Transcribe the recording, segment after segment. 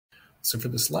So for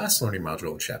this last learning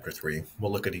module of Chapter 3,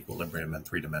 we'll look at equilibrium in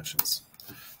 3 dimensions.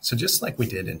 So just like we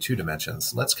did in 2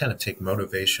 dimensions, let's kind of take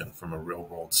motivation from a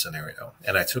real-world scenario.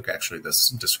 And I took actually this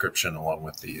description along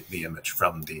with the image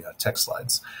from the text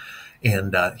slides.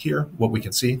 And here, what we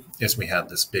can see is we have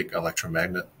this big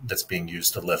electromagnet that's being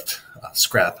used to lift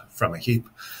scrap from a heap.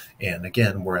 And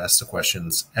again, we're asked the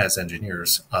questions as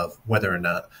engineers of whether or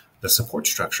not the support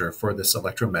structure for this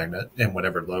electromagnet and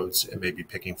whatever loads it may be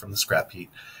picking from the scrap heap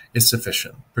is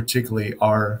sufficient. Particularly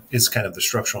is kind of the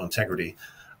structural integrity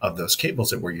of those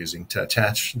cables that we're using to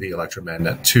attach the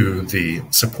electromagnet to the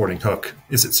supporting hook.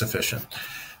 Is it sufficient?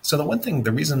 So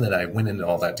the reason that I went into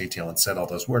all that detail and said all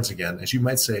those words again is you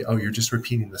might say, oh, you're just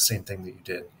repeating the same thing that you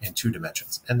did in 2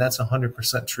 dimensions. And that's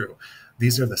 100% true.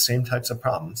 These are the same types of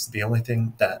problems. The only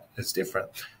thing that is different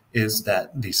is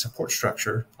that the support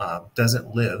structure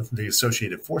doesn't live, the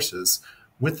associated forces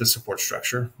with the support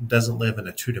structure doesn't live in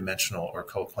a 2-dimensional or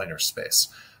coplanar space.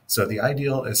 So the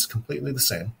ideal is completely the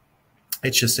same.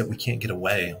 It's just that we can't get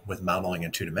away with modeling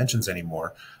in 2 dimensions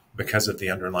anymore because of the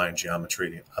underlying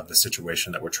geometry of the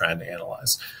situation that we're trying to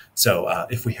analyze. So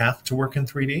if we have to work in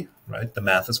 3D, right, the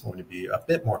math is going to be a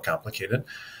bit more complicated.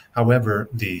 However,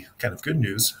 the kind of good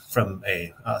news from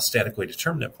a statically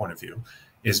determinate point of view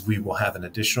is we will have an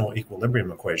additional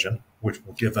equilibrium equation, which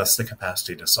will give us the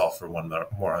capacity to solve for one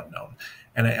more unknown.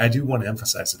 And I do want to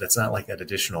emphasize that it's not like that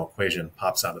additional equation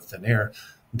pops out of thin air.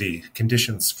 The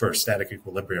conditions for static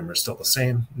equilibrium are still the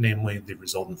same, namely the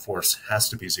resultant force has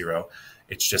to be 0.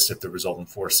 It's just if the resultant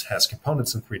force has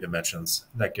components in 3 dimensions,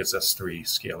 that gives us 3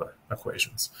 scalar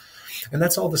equations. And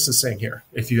that's all this is saying here.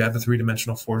 If you have a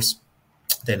 3-dimensional force,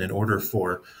 then in order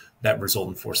for that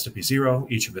resultant force to be 0,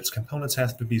 each of its components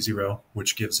has to be 0,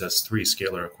 which gives us 3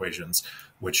 scalar equations,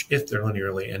 which if they're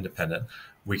linearly independent,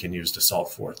 we can use to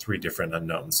solve for 3 different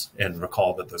unknowns. And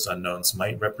recall that those unknowns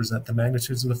might represent the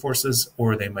magnitudes of the forces,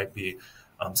 or they might be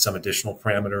some additional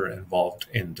parameter involved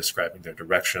in describing their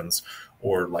directions,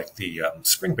 or like the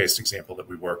spring-based example that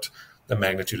we worked, the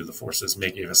magnitude of the forces may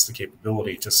give us the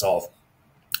capability to solve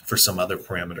for some other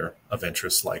parameter of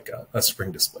interest like a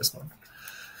spring displacement.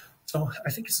 So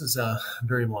I think this is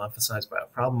very well emphasized by a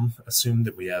problem. Assume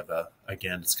that we have,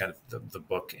 again, it's kind of the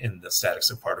book in the statics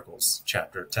of particles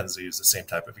chapter tends to use the same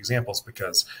type of examples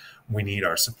because we need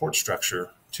our support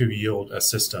structure to yield a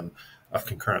system of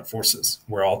concurrent forces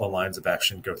where all the lines of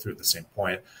action go through the same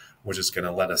point, which is going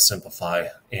to let us simplify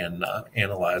and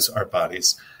analyze our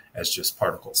bodies as just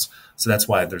particles. So that's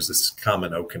why there's this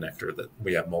common O connector that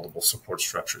we have multiple support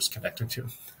structures connected to.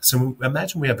 So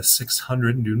imagine we have a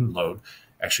 600 Newton load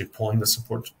actually pulling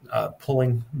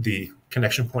the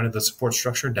connection point of the support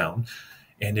structure down,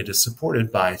 and it is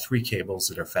supported by 3 cables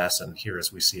that are fastened here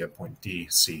as we see at point D,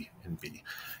 C, and B.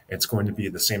 It's going to be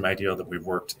the same idea that we've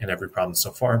worked in every problem so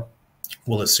far.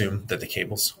 We'll assume that the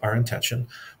cables are in tension,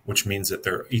 which means that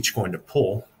they're each going to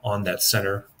pull on that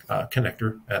center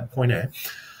connector at point A,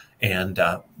 and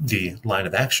the line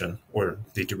of action or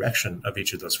the direction of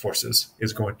each of those forces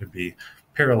is going to be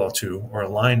parallel to or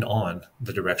aligned on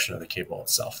the direction of the cable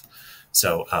itself.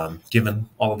 So given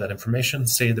all of that information,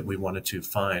 say that we wanted to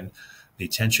find the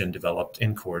tension developed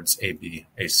in chords AB,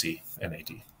 AC, and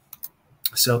AD.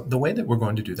 So the way that we're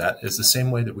going to do that is the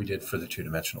same way that we did for the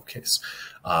 2-dimensional case.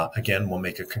 Again, we'll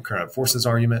make a concurrent forces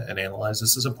argument and analyze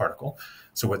this as a particle.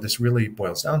 So what this really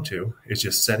boils down to is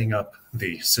just setting up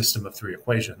the system of 3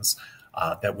 equations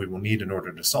that we will need in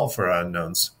order to solve for our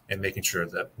unknowns and making sure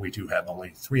that we do have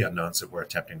only 3 unknowns that we're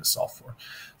attempting to solve for.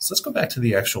 So let's go back to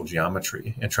the actual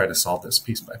geometry and try to solve this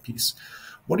piece by piece.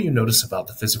 What do you notice about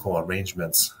the physical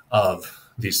arrangements of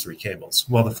these 3 cables?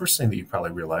 Well, the first thing that you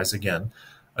probably realize, again,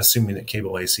 assuming that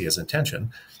cable AC is in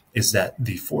tension, is that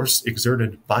the force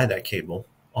exerted by that cable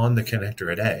on the connector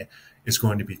at A is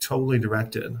going to be totally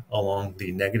directed along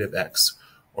the negative X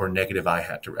or negative I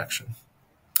hat direction.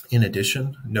 In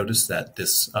addition, notice that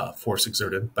this force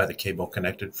exerted by the cable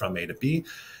connected from A to B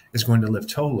is going to live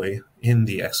totally in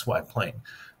the XY plane,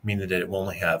 meaning that it will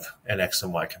only have an X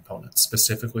and Y component.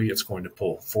 Specifically, it's going to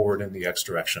pull forward in the X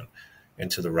direction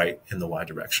and to the right in the Y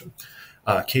direction.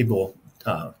 Cable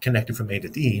connected from A to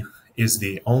D is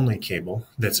the only cable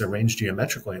that's arranged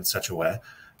geometrically in such a way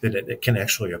that it can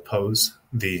actually oppose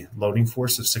the loading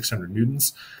force of 600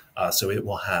 newtons. So it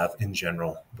will have, in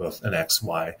general, both an X,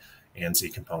 Y, and Z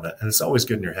component. And it's always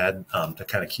good in your head to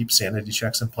kind of keep sanity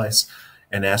checks in place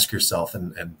and ask yourself,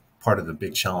 and part of the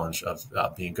big challenge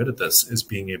of being good at this is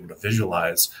being able to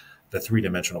visualize the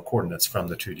 3-dimensional coordinates from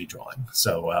the 2D drawing.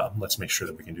 So let's make sure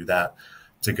that we can do that.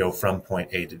 To go from point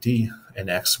A to D in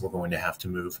X, we're going to have to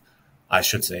move I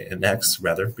should say in X,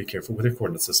 rather. Be careful with your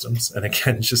coordinate systems. And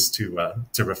again, just to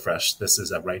refresh, this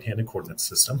is a right-handed coordinate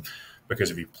system,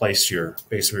 because if you place your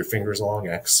base of your fingers along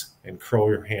X and curl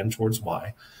your hand towards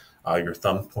Y, your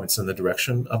thumb points in the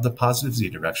direction of the positive Z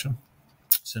direction.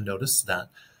 So notice that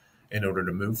in order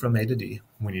to move from A to D,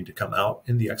 we need to come out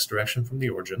in the X direction from the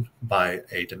origin by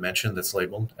a dimension that's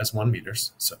labeled as 1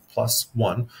 meters, so plus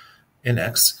 1 in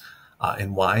X.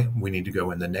 In Y, we need to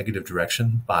go in the negative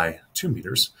direction by 2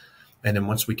 meters. And then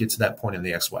once we get to that point in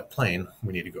the XY plane,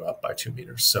 we need to go up by 2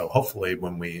 meters. So hopefully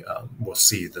when we'll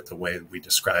see that the way we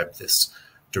describe this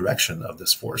direction of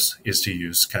this force is to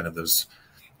use kind of those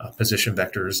position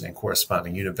vectors and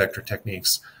corresponding unit vector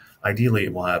techniques. Ideally,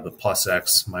 we'll have the plus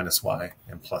X, minus Y,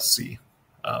 and plus Z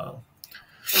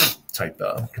type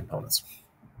components.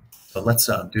 So let's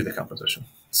do the composition.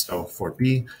 So for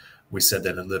B, we said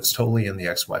that it lives totally in the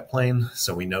XY plane,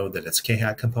 so we know that its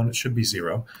k-hat component should be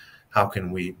 0. How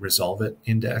can we resolve it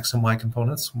into X and Y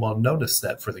components? Well, notice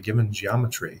that for the given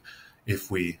geometry, if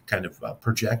we kind of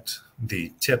project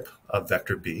the tip of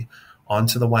vector B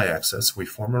onto the y-axis, we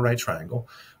form a right triangle,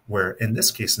 where in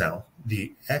this case now,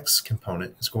 the X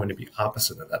component is going to be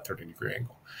opposite of that 30-degree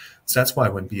angle. So that's why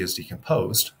when B is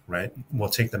decomposed, right, we'll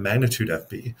take the magnitude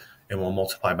FB and we'll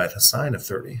multiply by the sine of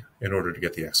 30 in order to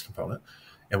get the X component,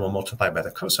 and we'll multiply by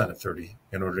the cosine of 30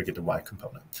 in order to get the Y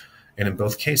component. And in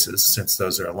both cases, since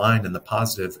those are aligned in the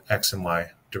positive X and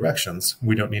Y directions,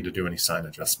 we don't need to do any sign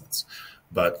adjustments.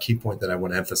 But key point that I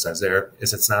want to emphasize there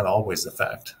is it's not always the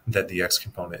fact that the X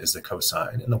component is the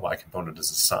cosine and the Y component is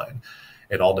the sine.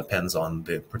 It all depends on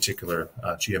the particular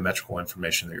geometrical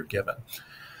information that you're given.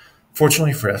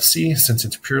 Fortunately for FC, since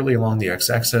it's purely along the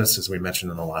x-axis, as we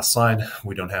mentioned in the last slide,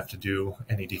 we don't have to do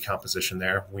any decomposition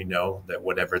there. We know that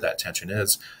whatever that tension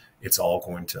is, it's all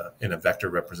going to, in a vector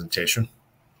representation,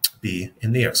 be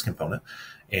in the x component.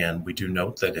 And we do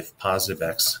note that if positive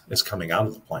x is coming out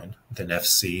of the plane, then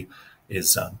FC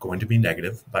is going to be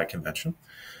negative by convention.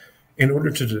 In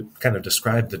order to kind of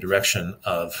describe the direction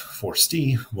of force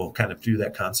D, we'll kind of do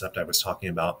that concept I was talking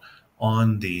about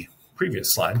on the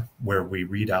previous slide, where we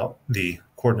read out the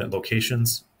coordinate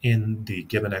locations in the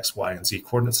given x, y, and z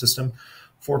coordinate system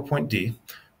for point D.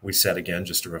 We said again,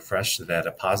 just to refresh, that at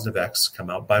a positive x, come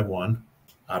out by 1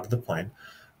 out of the plane,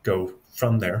 go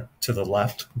from there to the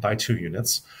left by 2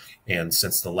 units. And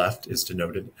since the left is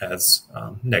denoted as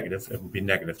negative, it would be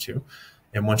negative 2.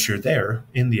 And once you're there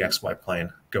in the xy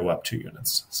plane, go up 2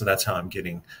 units. So that's how I'm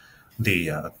getting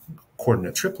the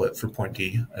coordinate triplet for point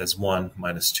D as 1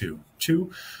 minus 2,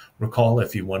 2. Recall,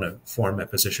 if you want to form a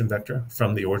position vector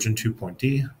from the origin to point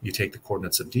D, you take the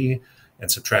coordinates of D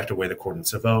and subtract away the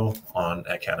coordinates of O on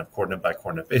a kind of coordinate by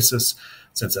coordinate basis.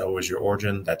 Since O is your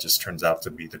origin, that just turns out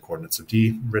to be the coordinates of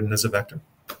D written as a vector.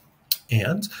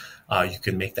 And you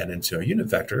can make that into a unit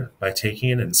vector by taking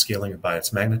it and scaling it by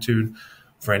its magnitude.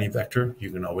 For any vector, you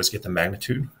can always get the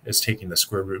magnitude as taking the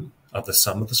square root of the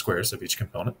sum of the squares of each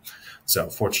component.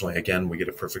 So fortunately, again, we get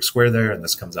a perfect square there, and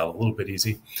this comes out a little bit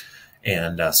easy.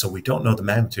 And so we don't know the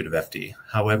magnitude of FD.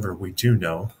 However, we do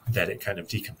know that it kind of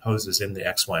decomposes in the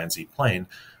X, Y, and Z plane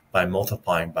by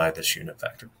multiplying by this unit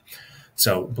vector.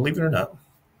 So believe it or not,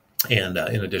 and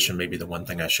in addition, maybe the one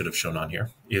thing I should have shown on here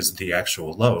is the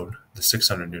actual load, the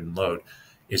 600 Newton load,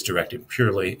 is directed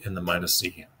purely in the minus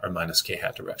Z or minus K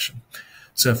hat direction.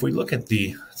 So if we look at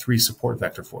the 3 support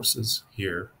vector forces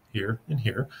here, here, and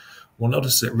here, we'll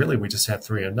notice that really we just have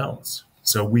 3 unknowns.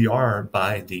 So we are,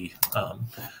 by the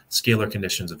scalar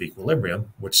conditions of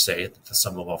equilibrium, which say that the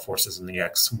sum of all forces in the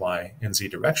x, y, and z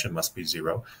direction must be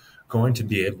 0, going to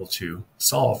be able to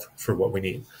solve for what we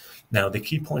need. Now, the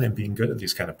key point in being good at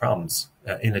these kind of problems,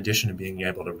 in addition to being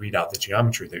able to read out the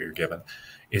geometry that you're given,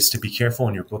 is to be careful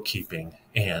in your bookkeeping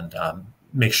and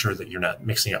make sure that you're not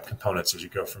mixing up components as you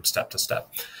go from step to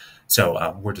step.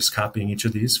 So we're just copying each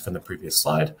of these from the previous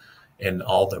slide. And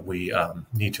all that we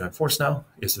need to enforce now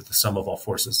is that the sum of all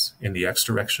forces in the x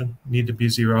direction need to be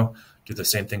 0, do the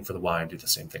same thing for the y, and do the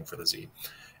same thing for the z.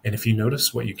 And if you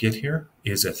notice, what you get here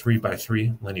is a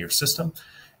 3x3 linear system.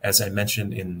 As I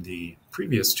mentioned in the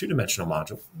previous 2-dimensional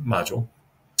module,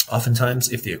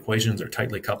 oftentimes if the equations are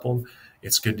tightly coupled,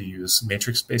 it's good to use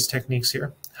matrix-based techniques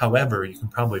here. However, you can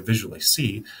probably visually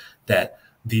see that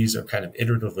these are kind of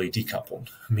iteratively decoupled,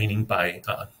 meaning by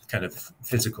kind of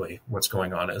physically what's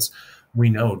going on is we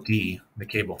know D, the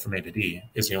cable from A to D,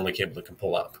 is the only cable that can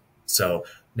pull up. So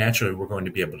naturally, we're going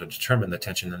to be able to determine the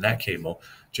tension in that cable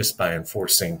just by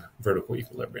enforcing vertical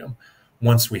equilibrium.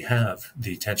 Once we have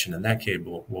the tension in that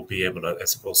cable, we'll be able to,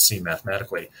 as we'll see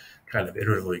mathematically, kind of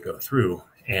iteratively go through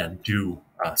and do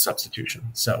substitution.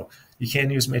 So you can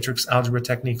use matrix algebra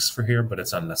techniques for here, but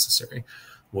it's unnecessary.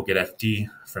 We'll get FD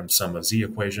from sum of Z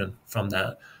equation. From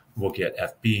that, we'll get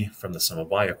FB from the sum of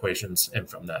Y equations. And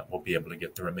from that, we'll be able to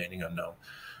get the remaining unknown,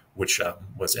 which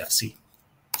was FC.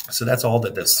 So that's all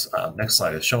that this next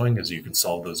slide is showing, is you can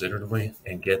solve those iteratively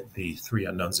and get the three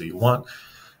unknowns that you want.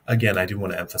 Again, I do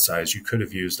want to emphasize you could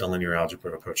have used a linear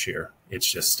algebra approach here. It's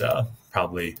just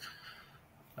probably,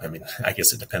 I mean, I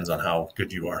guess it depends on how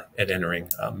good you are at entering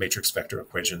matrix vector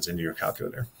equations into your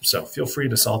calculator. So feel free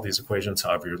to solve these equations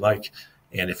however you like.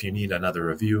 And if you need another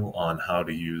review on how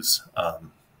to use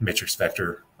matrix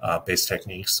vector based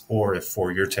techniques, or if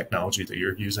for your technology that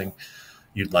you're using,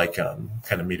 you'd like kind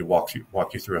of me to walk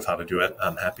you through of how to do it,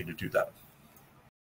 I'm happy to do that.